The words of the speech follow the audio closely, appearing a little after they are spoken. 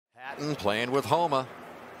Hatton playing with Homa,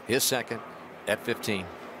 his second at 15.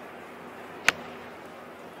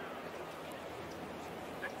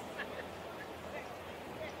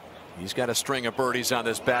 He's got a string of birdies on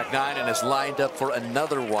this back nine and is lined up for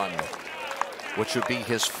another one, which would be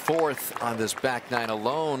his fourth on this back nine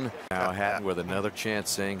alone. Now Hatton with another chance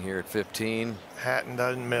staying here at 15. Hatton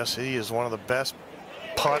doesn't miss. He is one of the best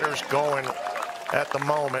putters going at the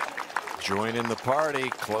moment. Joining the party,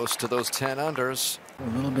 close to those 10 unders. A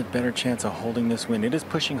little bit better chance of holding this wind. It is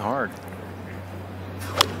pushing hard.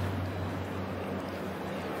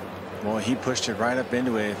 Well, he pushed it right up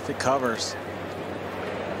into it. If it covers.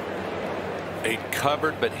 It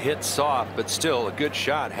covered but hit soft, but still a good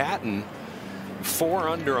shot. Hatton 4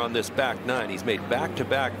 under on this back nine. He's made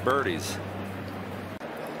back-to-back birdies.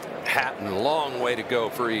 Hatton, long way to go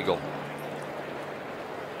for eagle.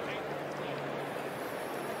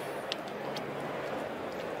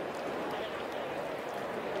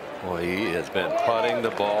 Boy, he has been putting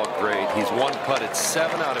the ball great. He's one putted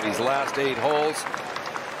 7 out of his last 8 holes.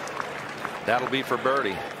 That'll be for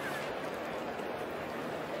birdie.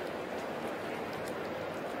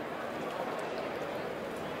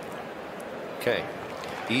 Okay,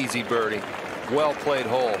 easy birdie. Well played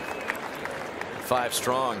hole. 5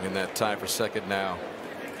 strong in that tie for second now.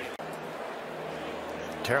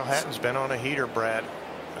 Tyrrell Hatton's been on a heater, Brad.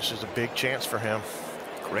 This is a big chance for him.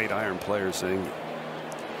 Great iron player, saying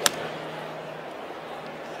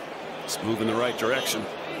it's moving the right direction.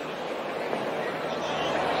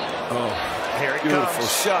 Oh, here it beautiful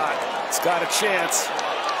comes. Shot. It's got a chance.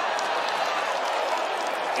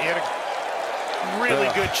 He had a really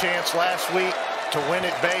good chance last week to win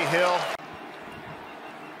at Bay Hill.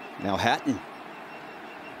 Now Hatton.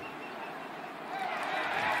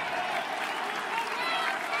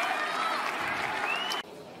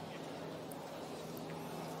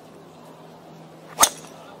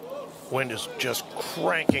 Wind is just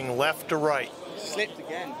cranking left to right. Slipped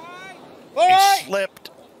again. He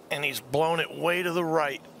slipped and he's blown it way to the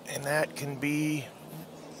right, and that can be.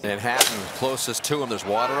 And Hatton closest to him. There's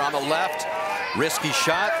water on the left. Risky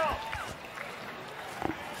shot.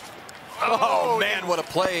 Oh man, what a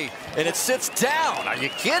play. And it sits down. Are you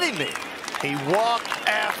kidding me? He walked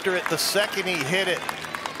after it the second he hit it.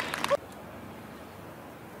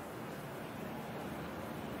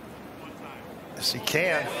 Yes, he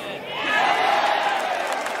can.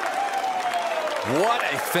 What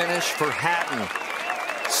a finish for Hatton.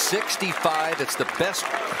 65. It's the best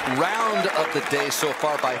round of the day so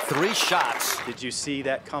far by 3 shots. Did you see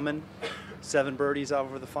that coming? 7 birdies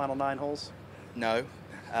over the final 9 holes? No.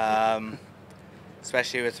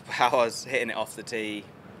 Especially with how I was hitting it off the tee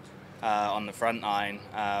on the front 9.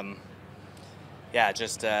 Yeah,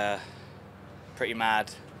 just pretty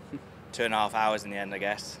mad 2.5 hours in the end, I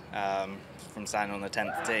guess, from standing on the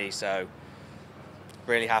 10th tee. So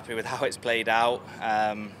really happy with how it's played out.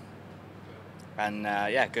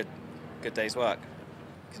 Yeah, good day's work.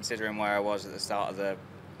 Considering where I was at the start of the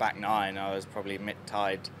back 9, I was probably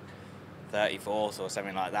tied 34th or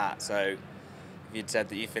something like that. So if you'd said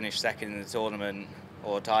that you finished second in the tournament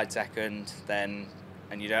or tied second, then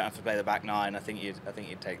and you don't have to play the back 9, I think you'd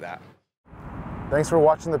take that. Thanks for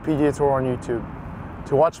watching the PGA Tour on YouTube.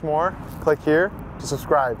 To watch more, click here. To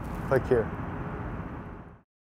subscribe, click here.